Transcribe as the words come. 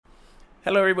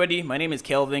Hello, everybody. My name is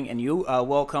Kelvin, and you are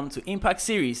welcome to Impact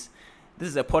Series. This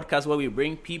is a podcast where we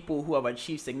bring people who have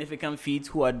achieved significant feats,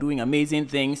 who are doing amazing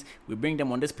things. We bring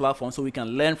them on this platform so we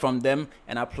can learn from them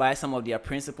and apply some of their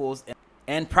principles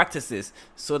and practices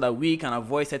so that we can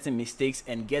avoid certain mistakes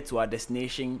and get to our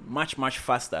destination much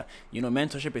faster.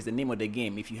 Mentorship is the name of the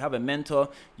game. If you have a mentor,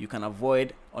 you can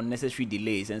avoid unnecessary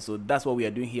delays, and so that's what we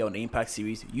are doing here on the Impact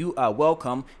Series. You are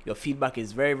welcome. Your feedback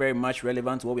is very much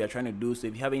relevant to what we are trying to do. So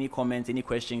if you have any comments, any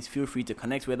questions, feel free to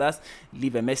connect with us.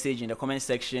 Leave a message in the comment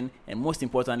section, and most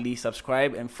importantly,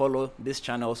 subscribe and follow this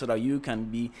channel so that you can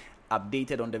be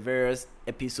updated on the various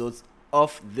episodes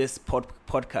of this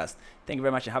podcast. Thank you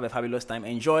very much and have a fabulous time.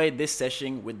 Enjoy this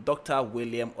session with Dr.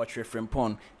 William Otchere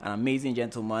Frimpong, an amazing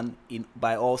gentleman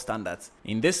by all standards.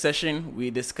 In this session, we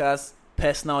discuss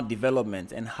personal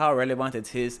development and how relevant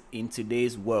it is in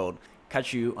today's world.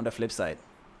 Catch you on the flip side.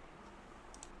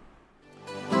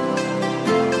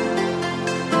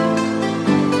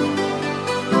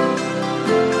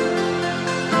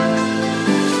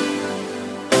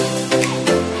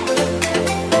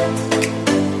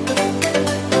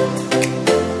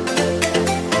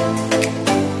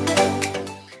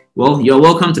 Well, you're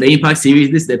welcome to the Impact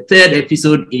Series. This is the third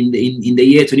episode in the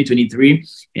year 2023,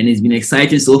 and it's been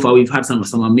exciting so far. We've had some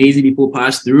amazing people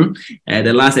pass through.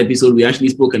 The last episode, we actually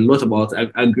spoke a lot about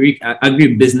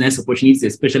agri-business opportunities,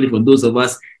 especially for those of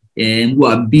us who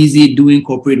are busy doing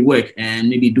corporate work and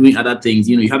maybe doing other things.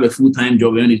 You have a full-time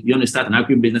job, you want to start an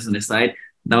agri-business on the side.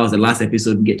 That was the last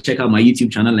episode. Check out my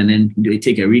YouTube channel and then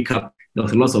take a recap. There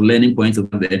was lots of learning points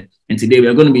over there. And today we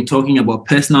are going to be talking about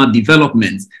personal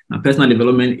development. Now, personal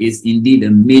development is indeed a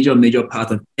major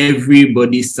part of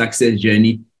everybody's success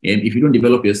journey. And if you don't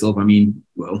develop yourself,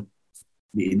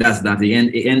 that's that.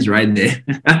 It ends right there.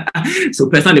 So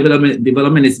personal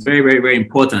development is very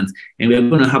important. And we're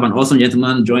going to have an awesome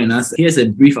gentleman join us. Here's a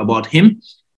brief about him.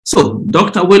 So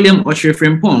Dr. William Otchere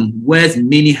Frimpong wears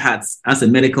many hats as a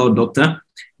medical doctor,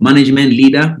 management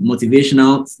leader,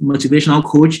 motivational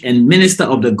coach, and minister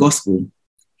of the gospel.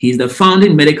 He is the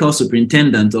founding medical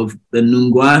superintendent of the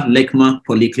Nungua Lekma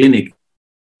Polyclinic.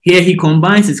 Here he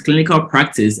combines his clinical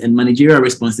practice and managerial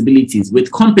responsibilities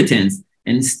with competence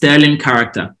and sterling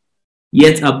character.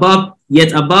 Yet above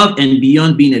and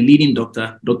beyond being a leading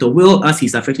doctor, Dr. Will, as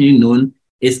he's affectionately known,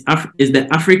 is the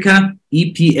Africa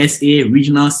EPSA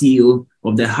regional CEO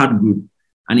of the Heart Group,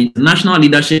 an international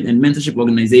leadership and mentorship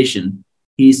organization.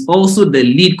 He is also the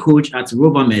lead coach at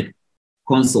RoverMed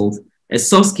Consult, a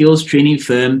soft skills training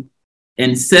firm,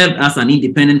 and served as an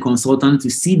independent consultant to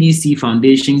CDC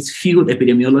Foundation's field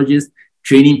epidemiologist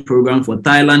training program for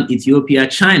Thailand, Ethiopia,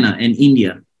 China, and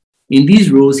India. In these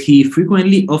roles, he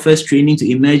frequently offers training to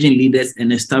emerging leaders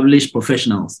and established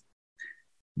professionals.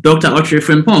 Dr. Otchere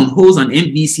Frimpong holds an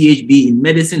MBCHB in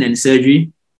medicine and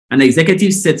surgery, an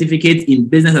executive certificate in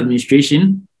business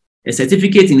administration, a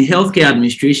certificate in healthcare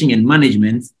administration and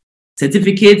management,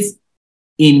 certificates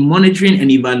in monitoring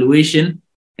and evaluation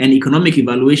and economic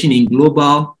evaluation in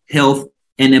global health,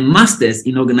 and a master's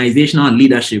in organizational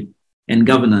leadership and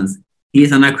governance. He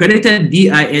is an accredited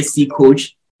DISC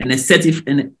coach and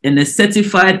a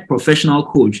certified professional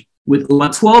coach with over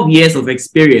 12 years of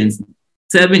experience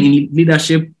serving in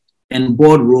leadership and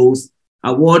board roles,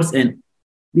 awards and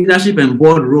leadership and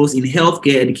board roles in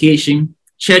healthcare, education,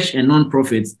 church, and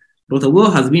nonprofits. Dr. Will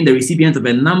has been the recipient of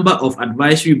a number of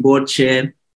advisory board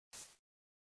chair,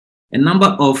 a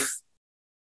number of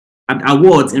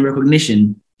awards and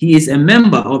recognition. He is a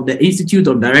member of the Institute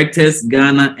of Directors,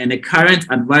 Ghana, and a current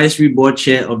advisory board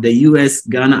chair of the U.S.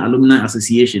 Ghana Alumni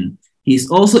Association. He is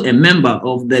also a member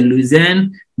of the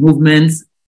Lucerne Movement's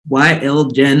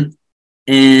YLGen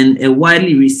and a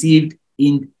widely received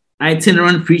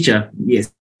itinerant preacher.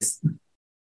 Yes.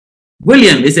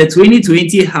 William is a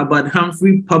 2020 Herbert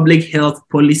Humphrey Public Health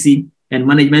Policy and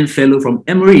Management Fellow from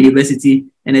Emory University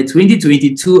and a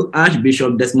 2022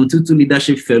 Archbishop Desmond Tutu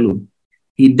Leadership Fellow.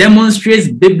 He demonstrates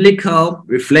biblical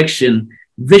reflection,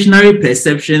 visionary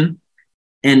perception,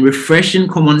 and refreshing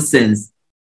common sense.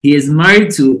 He is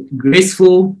married to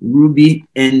graceful Ruby,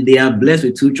 and they are blessed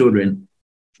with 2 children.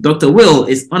 Dr. Will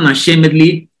is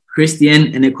unashamedly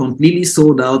Christian and completely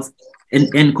sold out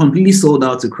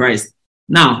to Christ.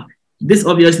 Now, this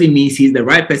obviously means he's the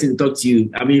right person to talk to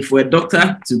you. For a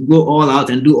doctor to go all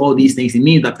out and do all these things, it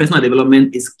means that personal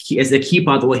development is a key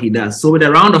part of what he does. So with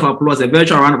a round of applause, a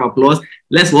virtual round of applause,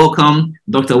 let's welcome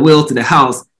Dr. Will to the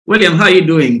house. William, how are you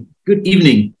doing? Good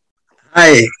evening.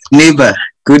 Hi, neighbor.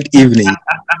 Good evening.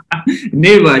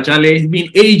 Neighbor, Charlie, it's been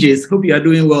ages. Hope you are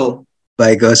doing well.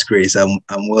 By God's grace, I'm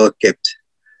well kept.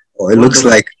 It looks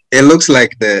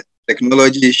like the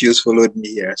technology issues followed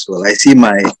me here as well. I see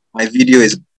my video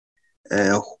is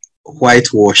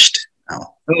whitewashed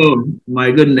now. Oh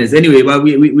my goodness. Anyway, but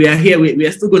we are here. We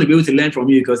are still going to be able to learn from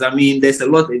you, because I mean there's a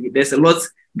lot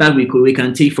that we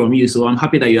can take from you. So I'm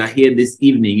happy that you are here this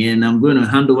evening, and I'm going to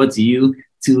hand over to you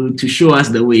to show us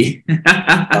the way.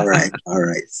 All right.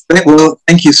 Well,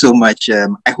 thank you so much.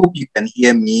 I hope you can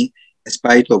hear me in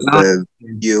spite of the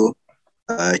video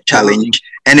challenge,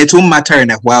 and it won't matter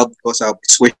in a while because I'll be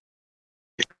switching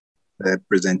the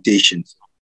presentation.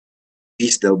 At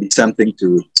least there'll be something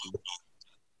to.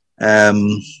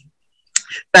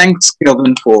 Thanks,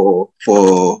 Kelvin, for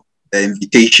the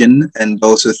invitation, and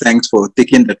also thanks for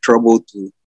taking the trouble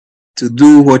to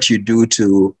do what you do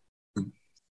to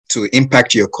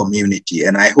impact your community.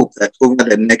 And I hope that over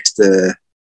the next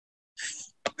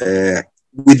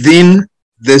within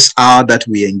this hour that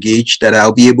we engage, that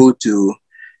I'll be able to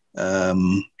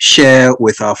share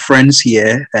with our friends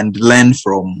here and learn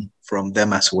from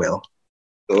them as well.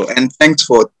 So, and thanks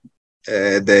for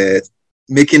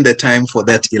making the time for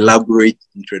that elaborate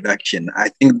introduction. I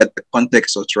think that the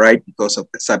context was right because of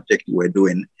the subject we're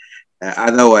doing.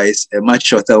 Otherwise, a much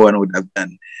shorter one would have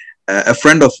done. A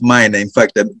friend of mine, in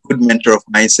fact, a good mentor of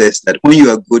mine, says that when you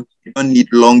are good, you don't need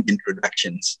long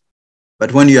introductions.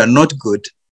 But when you are not good,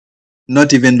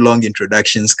 not even long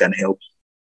introductions can help.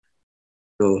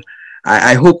 So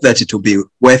I hope that it will be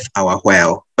worth our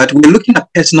while. But we're looking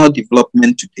at personal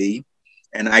development today,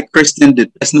 and I christened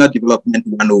it Personal Development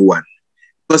 101.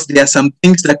 Because there are some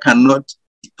things that cannot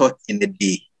be taught in a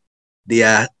day. They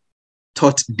are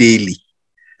taught daily.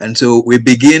 And so we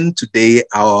begin today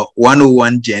our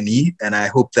 101 journey, and I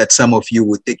hope that some of you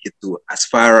will take it to as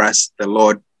far as the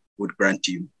Lord would grant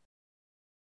you.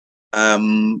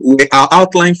 Our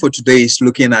outline for today is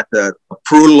looking at a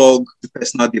prologue to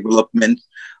personal development.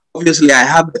 Obviously, I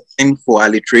have a thing for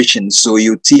alliteration, so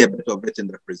you see a bit of it in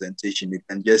the presentation. You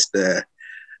can just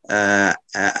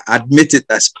admit it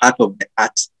as part of the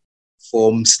art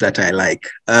forms that I like.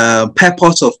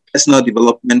 Purpose of personal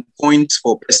development, points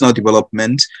for personal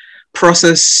development,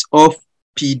 process of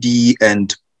PD,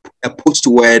 and a post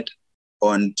word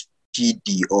on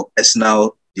PD or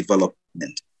personal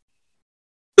development.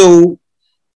 So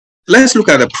let's look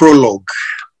at the prologue.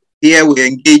 Here we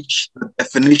engage the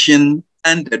definition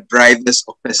and the drivers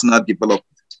of personal development.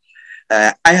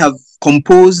 I have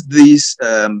composed this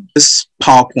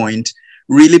PowerPoint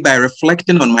really by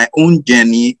reflecting on my own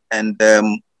journey and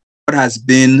what has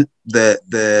been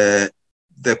the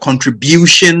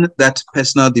contribution that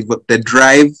the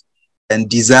drive and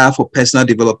desire for personal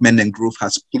development and growth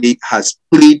has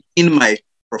played in my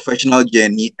professional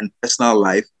journey and personal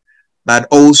life, but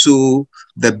also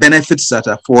the benefits that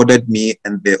afforded me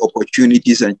and the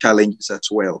opportunities and challenges as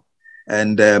well.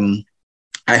 And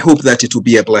I hope that it will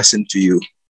be a blessing to you.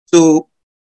 So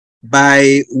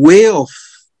by way of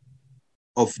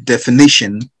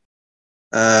definition,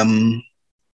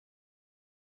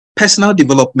 personal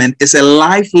development is a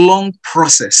lifelong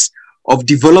process of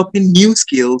developing new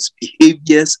skills,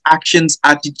 behaviors, actions,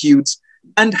 attitudes,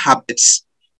 and habits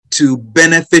to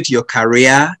benefit your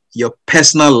career, your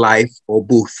personal life, or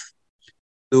both.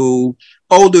 So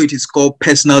although it is called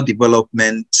personal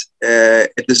development,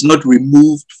 it is not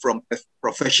removed from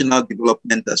professional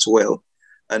development as well.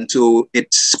 And so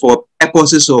it's for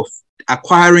purposes of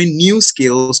acquiring new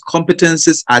skills,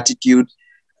 competencies, attitude,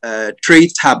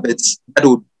 traits, habits that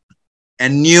would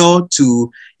inure to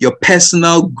your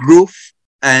personal growth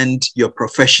and your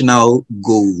professional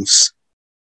goals.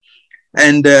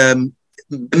 And the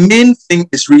main thing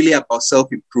is really about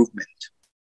self-improvement.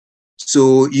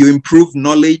 So you improve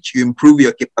knowledge, you improve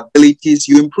your capabilities,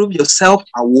 you improve your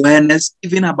self-awareness,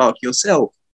 even about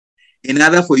yourself, in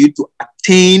order for you to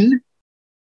attain,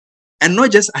 and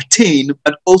not just attain,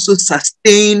 but also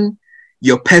sustain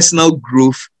your personal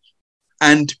growth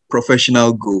and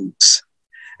professional goals.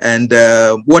 And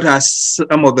what are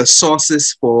some of the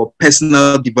sources for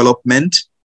personal development?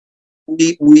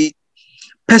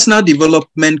 Personal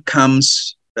development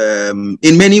comes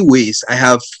in many ways. I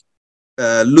have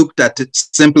looked at it,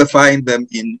 simplifying them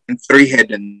in 3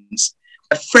 headings.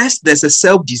 But first, there's a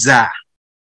self-desire.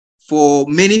 For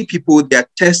many people, their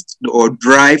test or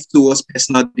drive towards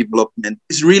personal development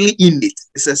is really innate.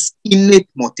 It's an innate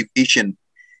motivation.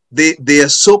 They are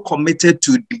so committed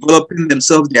to developing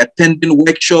themselves. They're attending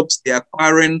workshops, they're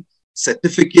acquiring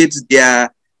certificates, they're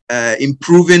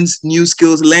improving new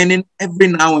skills, learning every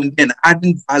now and then,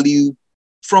 adding value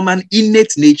from an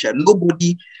innate nature.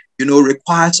 Nobody,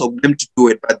 requires of them to do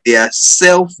it, but they are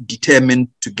self-determined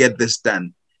to get this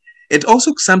done. It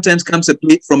also sometimes comes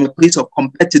from a place of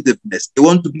competitiveness. They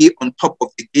want to be on top of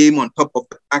the game, on top of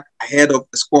the pack, ahead of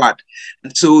the squad.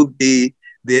 And so they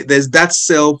There's that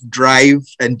self-drive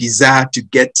and desire to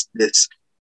get this.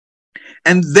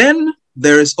 And then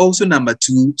there is also number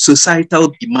 2,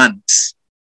 societal demands.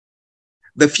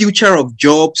 The future of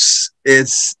jobs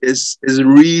is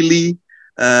really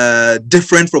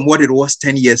different from what it was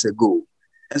 10 years ago.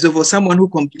 And so for someone who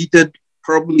completed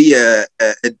probably a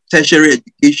tertiary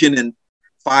education in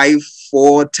 5,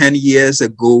 4, 10 years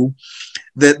ago,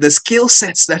 the skill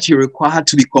sets that you require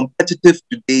to be competitive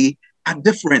today are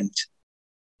different.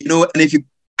 You know, and if you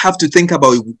have to think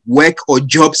about work or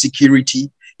job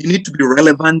security, you need to be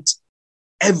relevant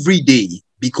every day,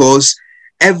 because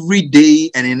every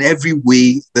day and in every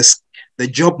way, the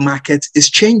job market is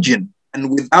changing.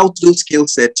 And without those skill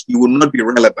sets, you will not be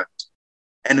relevant.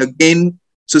 And again,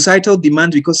 societal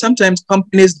demand, because sometimes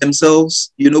companies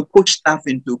themselves, you know, push staff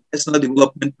into personal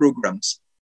development programs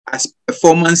as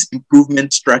performance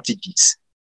improvement strategies.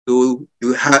 So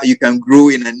you can grow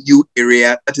in a new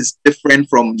area that is different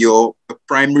from your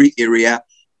primary area,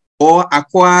 or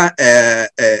acquire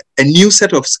a new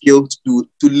set of skills to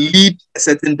lead a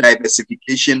certain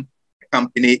diversification the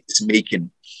company is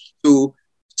making. So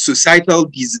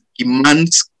societal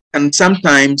demands can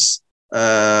sometimes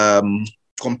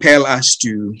compel us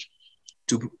to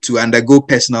undergo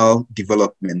personal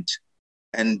development.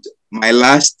 And my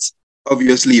last,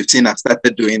 obviously you've seen I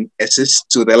started doing S's,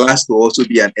 so the last will also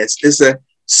be an S. It's a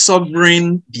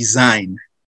sovereign design.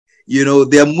 You know,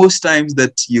 there are most times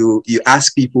that you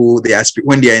ask people,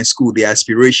 when they are in school, their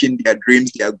aspiration, their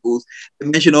dreams, their goals, they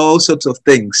mention all sorts of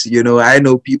things. You know, I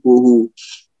know people who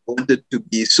wanted to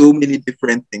be so many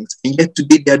different things, and yet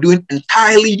today they are doing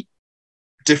entirely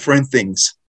different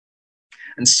things.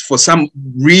 And for some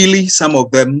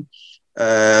of them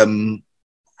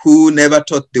who never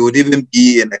thought they would even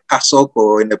be in a cassock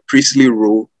or in a priestly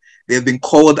role, they've been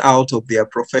called out of their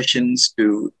professions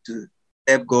to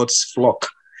serve God's flock.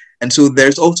 And so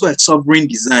there's also a sovereign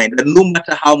design that no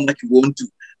matter how much we want to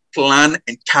plan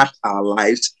and chart our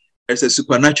lives, there's a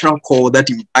supernatural call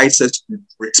that invites us to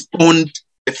respond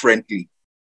differently.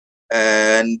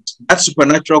 And that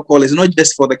supernatural call is not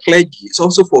just for the clergy, it's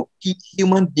also for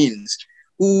human beings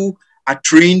who are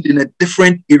trained in a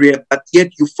different area, but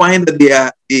yet you find that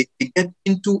they get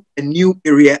into a new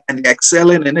area and they're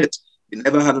excelling in it. They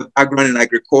never have a background in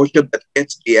agriculture, but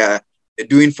yet they're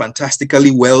doing fantastically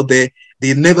well there.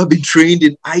 They've never been trained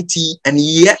in IT, and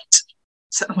yet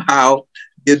somehow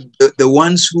the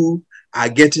ones who are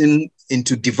getting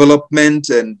into development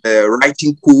and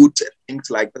writing code and things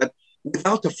like that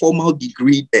without a formal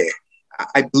degree there,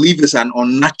 I believe is an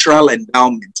unnatural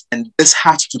endowment, and this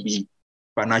has to be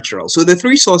supernatural. So the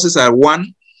 3 sources are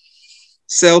 1,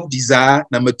 self-desire,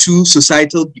 number 2,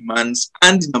 societal demands,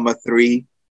 and number 3,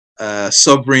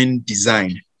 sovereign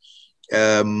design.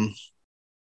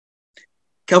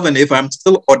 Kelvin, if I'm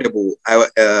still audible,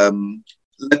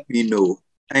 let me know.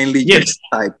 Kindly yes,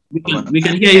 type. We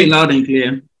can hear you loud and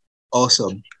clear.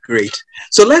 Awesome, great.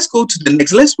 So let's go to the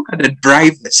next. Let's look at the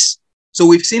drivers. So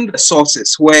we've seen the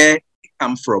sources where they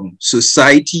come from: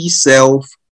 society, self,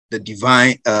 the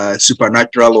divine,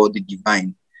 supernatural, or the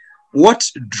divine. What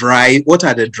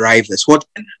are the drivers? What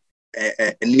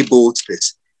enables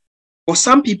this? For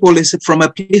some people, it's from a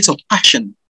place of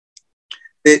passion.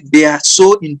 They are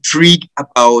so intrigued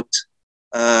about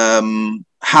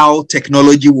how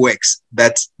technology works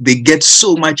that they get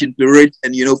so much into it,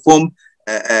 and form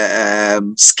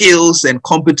skills and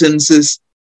competences.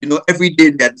 Every day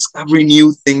they're discovering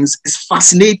new things. It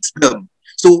fascinates them.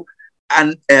 So,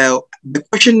 and the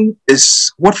question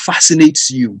is, what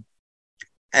fascinates you?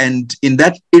 And in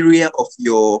that area of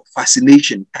your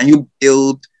fascination, can you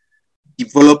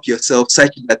develop yourself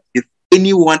such that if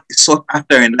anyone is sought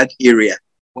after in that area,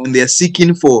 when they're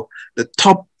seeking for the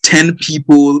top 10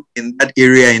 people in that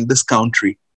area in this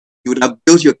country, you would have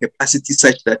built your capacity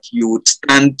such that you would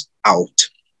stand out.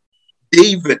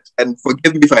 David, and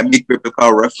forgive me if I make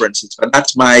biblical references, but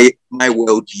that's my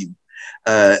worldview.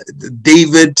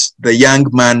 David, the young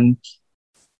man,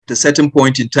 at a certain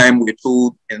point in time, we're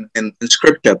told in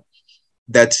scripture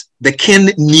that the king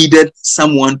needed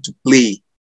someone to play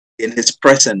in his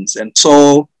presence, and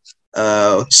Saul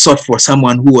sought for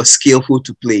someone who was skillful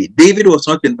to play. David was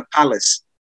not in the palace,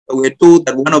 but we're told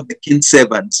that one of the king's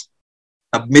servants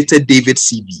submitted David's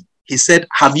CV. He said,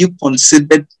 "Have you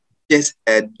considered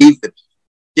David,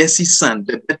 Jesse's son,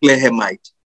 the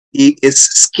Bethlehemite? He is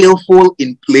skillful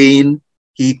in playing.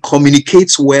 He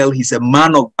communicates well. He's a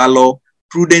man of valor,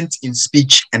 prudent in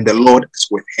speech, and the Lord is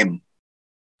with him."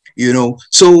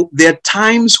 So there are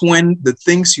times when the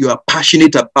things you are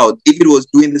passionate about, David was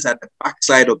doing this at the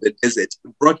backside of the desert,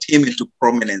 brought him into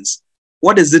prominence.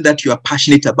 What is it that you are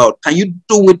passionate about? Can you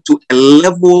do it to a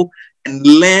level and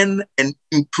learn and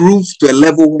improve to a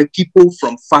level where people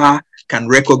from far can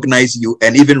recognize you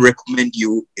and even recommend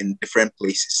you in different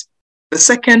places. The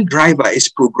second driver is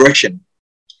progression.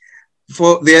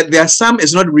 For there are some,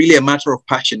 it's not really a matter of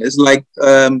passion. It's like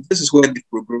this is where they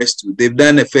progress to. They've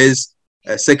done a first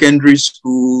secondary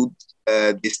school.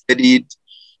 They studied.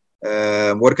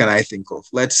 What can I think of?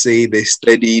 Let's say they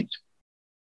studied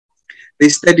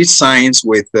science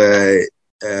with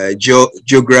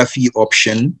geography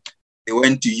option. They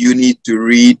went to uni to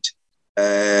read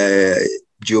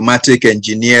geomatic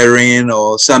engineering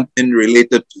or something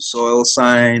related to soil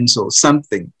science or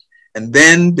something. And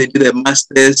then they did a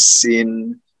master's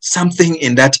in something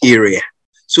in that area.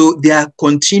 So they are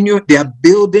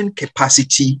building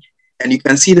capacity, and you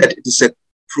can see that it is a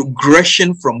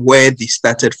progression from where they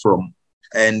started from.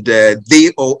 And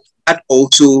that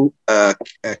also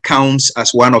counts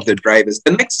as one of the drivers.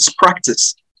 The next is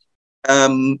practice.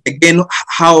 Again,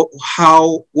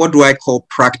 what do I call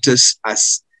practice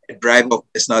as a driver of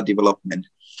personal development?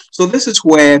 So this is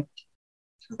where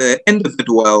the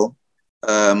individual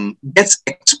gets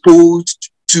exposed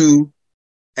to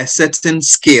a certain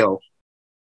skill.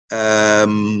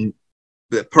 Probably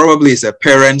it's a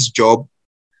parent's job,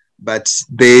 but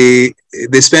they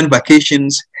spend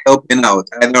vacations helping out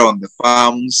either on the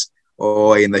farms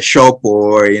or in the shop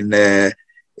or in a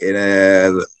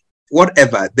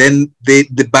whatever. Then they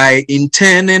by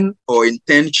interning or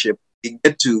internship, they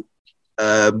get to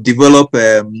develop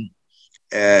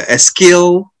a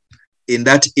skill in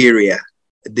that area.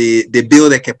 They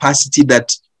build a capacity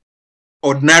that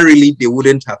ordinarily they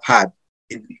wouldn't have had.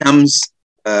 It becomes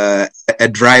a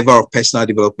driver of personal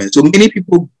development. So many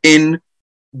people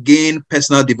gain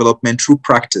personal development through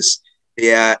practice.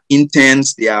 They are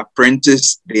interns, they are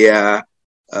apprentices, they are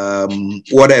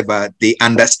whatever, they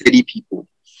understudy people.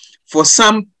 For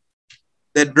some,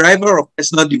 the driver of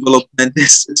personal development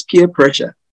is peer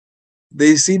pressure.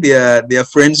 They see their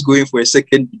friends going for a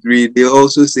second degree. They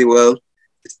also say, well,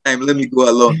 it's time, let me go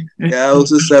along. There are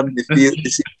also some, they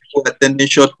see people attending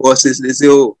short courses. They say,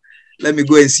 oh, let me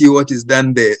go and see what is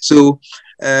done there. So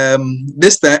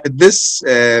this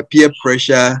peer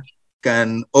pressure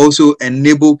can also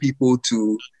enable people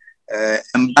to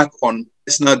embark on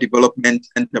personal development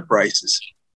enterprises.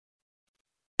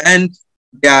 And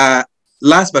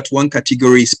last but one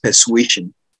category is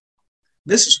persuasion.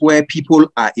 This is where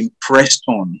people are impressed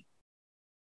on.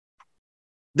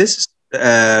 This is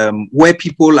where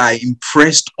people are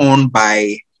impressed on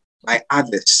by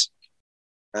others.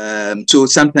 So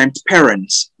sometimes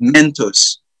parents,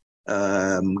 mentors,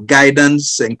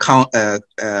 guidance and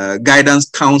guidance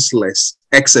counselors,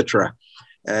 etc.,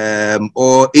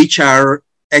 or HR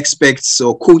experts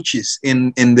or coaches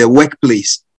in the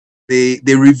workplace. They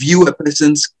review a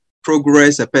person's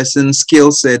progress, a person's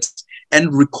skill sets,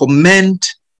 and recommend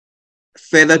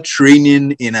further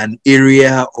training in an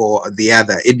area or the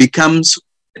other. It becomes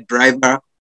a driver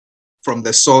from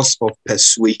the source of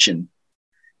persuasion.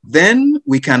 Then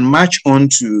we can march on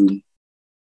to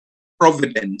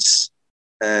providence.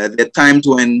 The times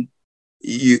when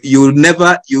you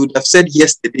would have said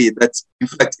yesterday that, in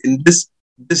fact, in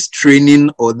this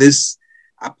training or this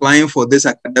applying for this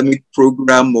academic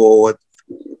program or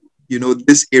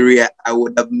this area, I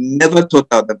would have never thought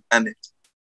I would have done it.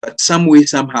 But some way,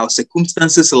 somehow,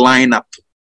 circumstances line up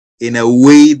in a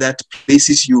way that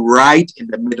places you right in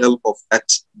the middle of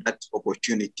that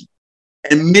opportunity.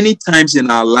 And many times in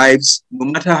our lives,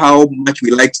 no matter how much we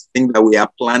like to think that we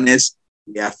are planners,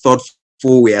 we are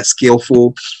thoughtful, we are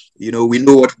skillful, we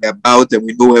know what we're about and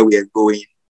we know where we are going.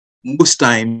 Most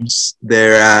times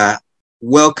there are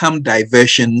welcome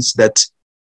diversions that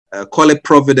call it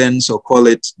providence or call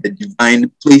it the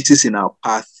divine places in our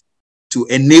path to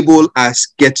enable us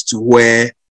get to where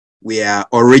we are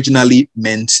originally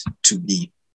meant to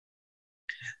be.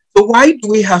 So why do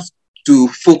we have to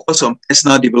focus on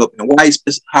personal development?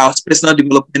 How has personal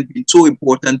development been so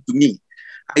important to me?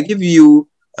 I give you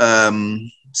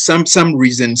some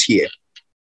reasons here.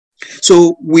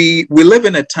 So we live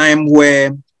in a time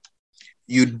where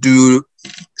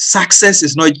success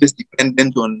is not just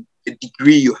dependent on the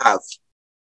degree you have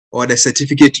or the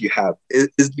certificate you have.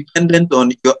 It is dependent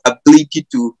on your ability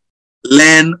to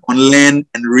learn, unlearn,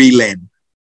 and relearn.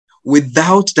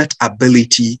 Without that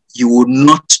ability, you will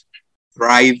not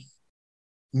thrive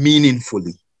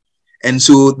meaningfully. And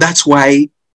so that's why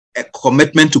a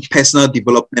commitment to personal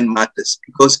development matters,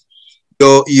 because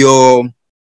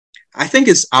I think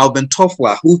it's Alvin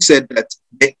Toffler who said that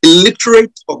the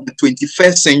illiterate of the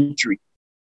 21st century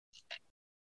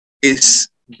is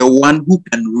the one who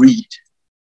can read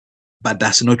but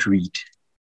does not read.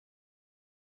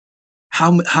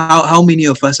 how many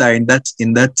of us are in that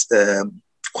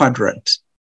quadrant?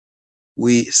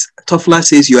 Toffler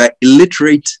says you are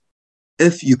illiterate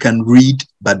if you can read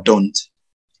but don't.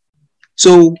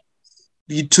 So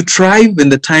to thrive in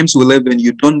the times we live in,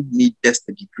 you don't need just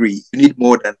a degree. You need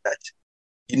more than that.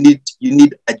 You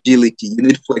need agility. You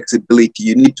need flexibility.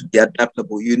 You need to be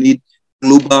adaptable. You need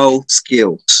global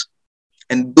skills,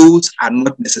 and those are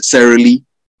not necessarily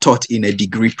taught in a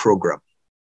degree program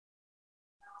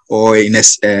or in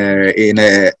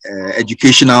a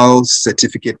educational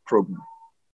certificate program.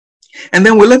 And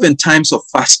then we live in times of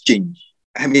fast change.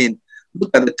 I mean, look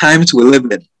at the times we live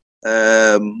in.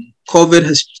 COVID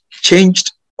has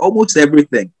changed almost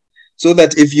everything. So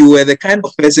that if you were the kind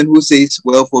of person who says,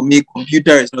 well, for me,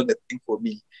 computer is not the thing for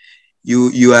me,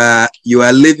 you are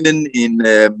living in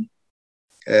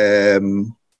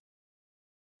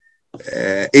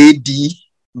AD,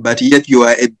 but yet you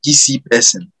are a BC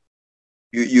person.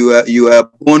 You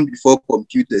are born before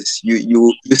computers.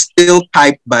 You still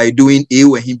type by doing A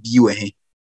wahi, B wahi.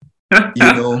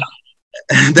 You know,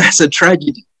 that's a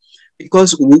tragedy,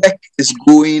 because work is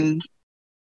going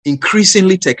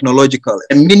increasingly technological,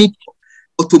 and many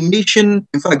automation.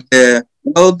 In fact, the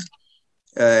World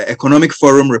Economic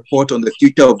Forum report on the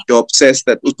future of jobs says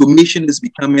that automation is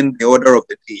becoming the order of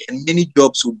the day, and many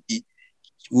jobs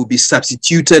will be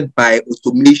substituted by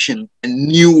automation, and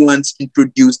new ones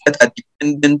introduced that are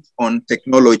dependent on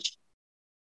technology.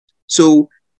 So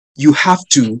you have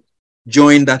to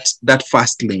join that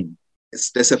fast lane.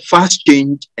 There's a fast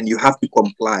change, and you have to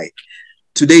comply.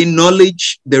 Today,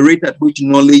 the rate at which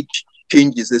knowledge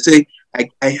changes, they say,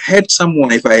 I heard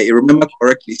someone, if I remember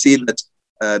correctly, say that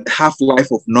the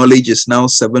half-life of knowledge is now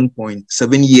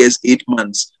 7.7 years, 8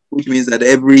 months, which means that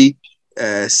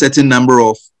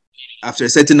after a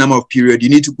certain number of period, you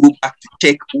need to go back to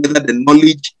check whether the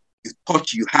knowledge you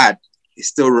thought you had is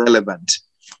still relevant.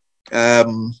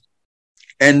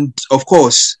 And of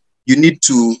course, you need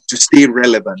to stay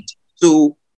relevant.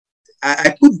 So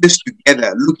I put this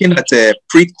together, looking at a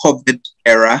pre-COVID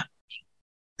era.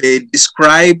 They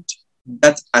described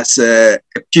that as a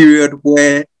period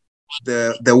where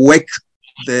the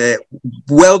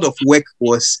world of work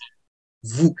was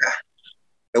VUCA.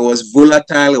 It was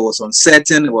volatile, it was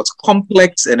uncertain, it was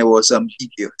complex, and it was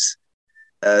ambiguous.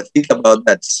 Think about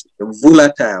that.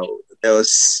 Volatile, there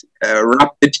was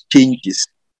rapid changes.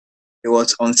 It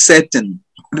was uncertain.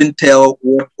 You couldn't tell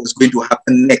what was going to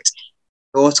happen next.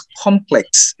 It was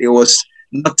complex. It was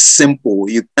not simple.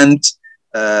 You can't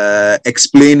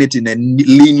explain it in a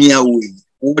linear way.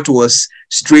 What was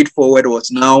straightforward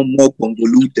was now more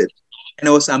convoluted. And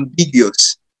it was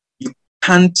ambiguous. You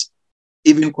can't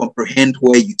even comprehend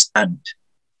where you stand.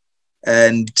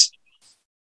 And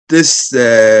this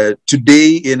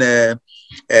today, in a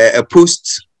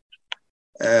post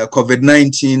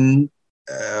COVID-19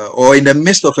 or in the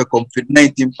midst of a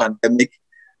COVID-19 pandemic,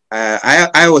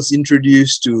 I was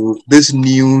introduced to this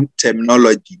new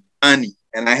terminology, BANI,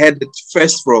 and I heard it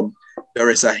first from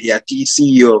Doris Ahiati,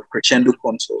 CEO of Crescendo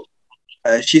Consult.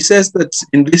 She says that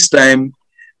in this time,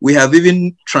 we have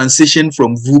even transitioned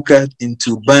from VUCA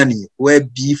into BANI, where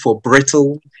B for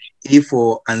brittle, A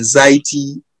for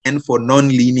anxiety, N for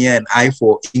non-linear, and I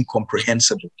for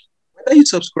incomprehensible. Whether you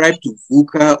subscribe to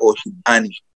VUCA or to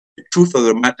BANI, the truth of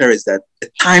the matter is that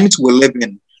the times we live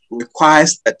in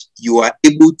requires that you are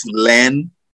able to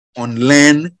learn,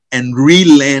 unlearn, and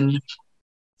relearn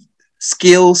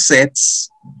skill sets,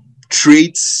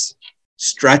 traits,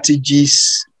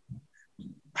 strategies,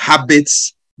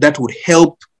 habits that would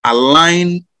help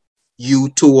align you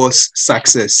towards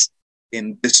success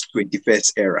in this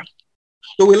 21st era.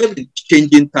 So we live in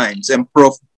changing times, and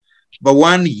Prof.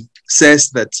 Bawani says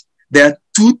that there are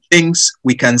two things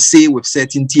we can say with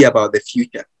certainty about the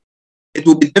future. It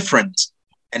will be different,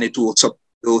 and it will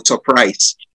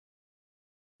surprise.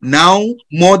 Now,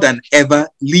 more than ever,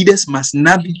 leaders must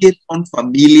navigate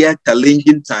unfamiliar,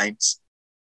 challenging times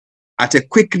at a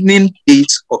quickening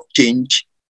pace of change,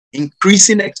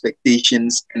 increasing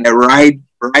expectations, and a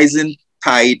rising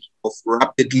tide of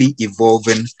rapidly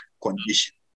evolving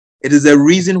conditions. It is the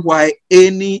reason why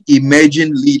any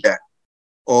emerging leader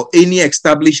or any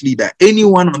established leader,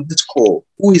 anyone on this call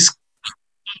who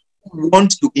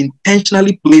wants to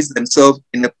intentionally place themselves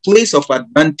in a place of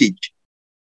advantage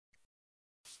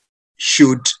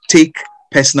should take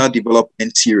personal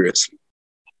development seriously.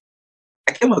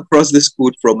 I came across this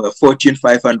quote from a Fortune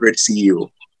 500 CEO.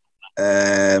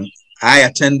 I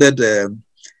attended a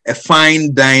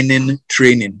fine dining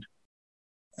training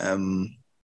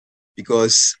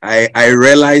because I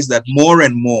realized that more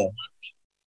and more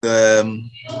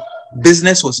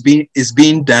business is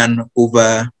being done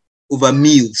over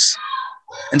meals.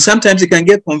 And sometimes it can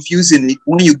get confusing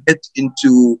when you get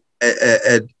into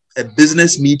a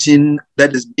business meeting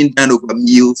that is being done over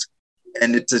meals,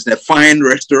 and it is a fine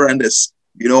restaurant. There's,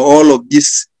 all of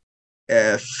this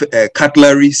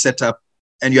cutlery set up,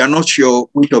 and you are not sure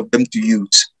which of them to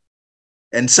use.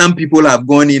 And some people have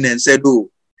gone in and said,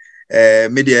 "Oh,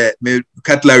 me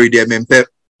cutlery there, me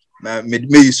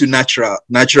use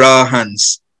natural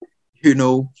hands,"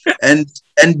 and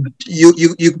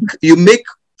you make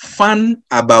fun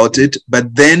about it,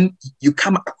 but then you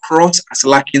come across as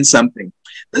lacking something.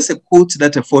 There's a quote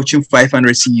that a Fortune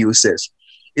 500 CEO says.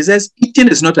 It says, "Eating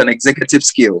is not an executive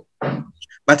skill,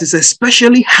 but it's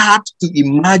especially hard to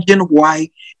imagine why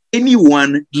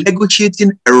anyone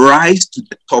negotiating a rise to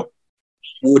the top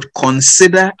would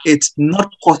consider it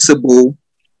possible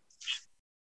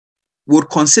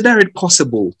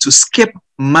to skip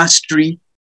mastering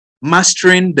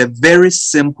the very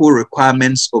simple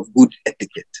requirements of good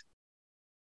etiquette."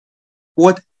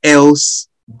 What else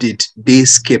did they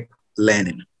skip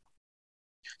learning?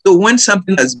 So when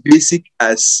something as basic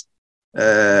as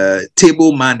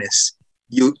table manners,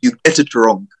 you get it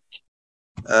wrong,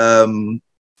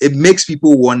 it makes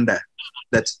people wonder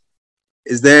that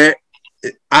is there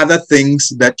other things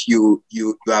that you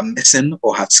are missing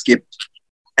or have skipped.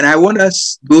 And I want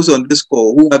us, those on this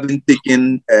call who haven't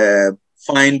taken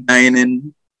fine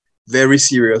dining very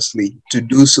seriously, to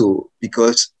do so,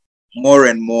 because more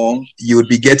and more you would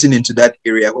be getting into that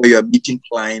area where you're meeting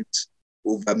clients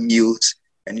over meals,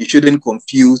 and you shouldn't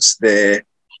confuse the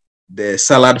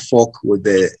salad fork with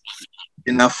the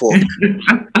dinner fork,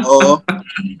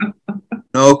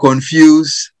 or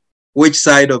confuse which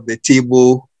side of the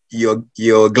table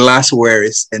your glassware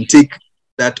is, and take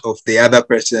that of the other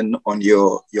person on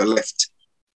your left.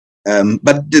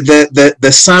 But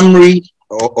the summary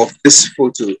of this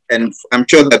photo, and I'm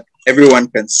sure that everyone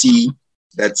can see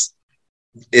that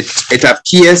it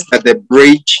appears that the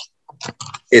bridge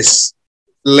is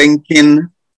linking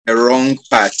the wrong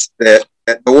part. The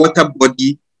water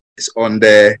body is on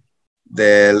the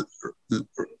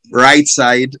right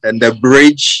side, and the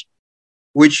bridge,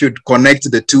 which should connect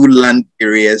the two land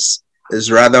areas, is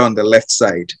rather on the left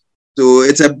side. So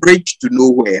it's a bridge to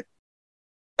nowhere.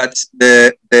 But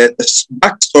the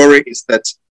backstory is that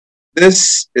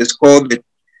this is called the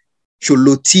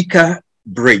Choluteca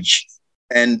Bridge,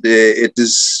 and it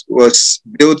was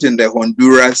built in the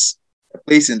Honduras, a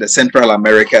place in the Central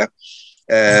America,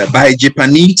 by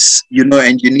Japanese,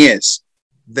 engineers.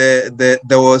 There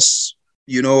was,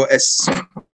 a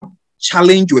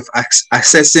challenge with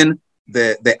accessing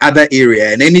the other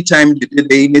area, and anytime they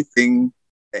did anything,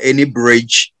 any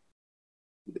bridge,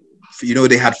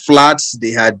 they had floods,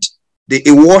 it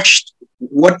washed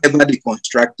whatever they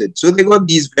constructed. So they got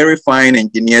these very fine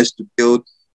engineers to build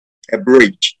a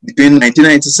bridge. Between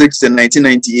 1996 and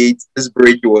 1998, this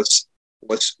bridge was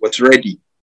ready.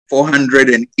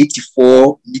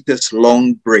 484 meters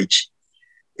long bridge.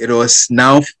 It was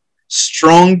now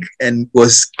strong and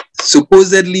was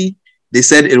supposedly, they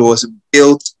said it was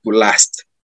built to last.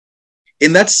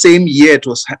 In that same year, it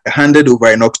was handed over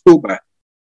in October.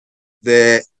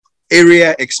 The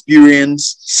area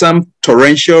experienced some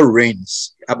torrential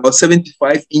rains, about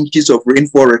 75 inches of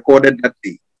rainfall recorded that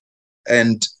day,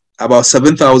 and about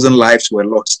 7,000 lives were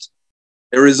lost.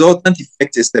 The resultant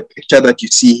effect is the picture that you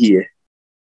see here.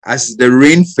 As the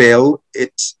rain fell,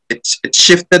 it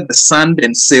shifted the sand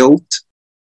and silt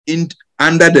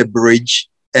under the bridge,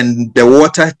 and the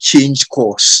water changed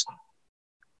course.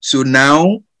 So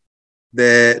now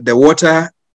the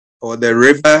water, or the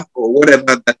river, or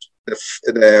whatever that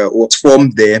was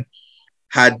formed there,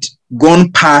 had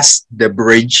gone past the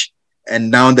bridge,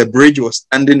 and now the bridge was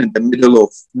standing in the middle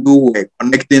of nowhere,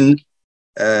 connecting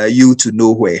you to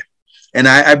nowhere. And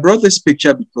I brought this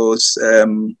picture because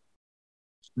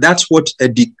that's what a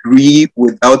degree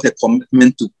without a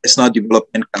commitment to personal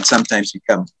development can sometimes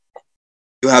become.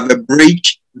 You have a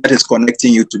bridge that is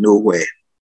connecting you to nowhere.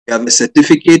 You have a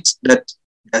certificate that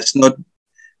does not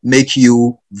make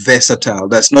you versatile,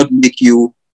 does not make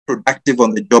you productive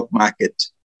on the job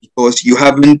market, because you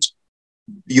have not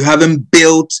been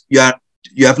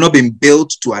built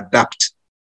to adapt.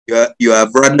 You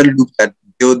have rather looked at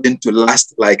building to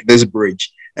last, like this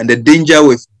bridge. And the danger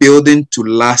with building to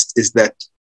last is that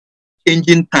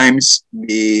changing times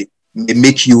may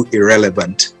make you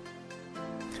irrelevant.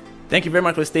 Thank you very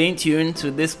much for staying tuned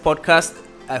to this podcast.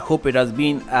 I hope it has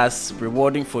been as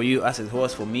rewarding for you as it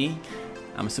was for me.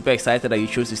 I'm super excited that you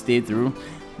chose to stay through.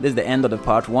 This is the end of the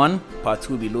part 1. Part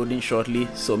 2 will be loading shortly,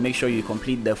 so make sure you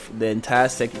complete the entire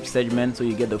segment so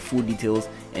you get the full details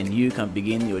and you can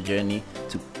begin your journey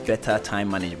to better time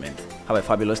management. Have a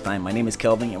fabulous time. My name is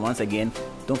Kelvin, and once again,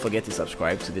 don't forget to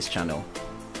subscribe to this channel.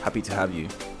 Happy to have you.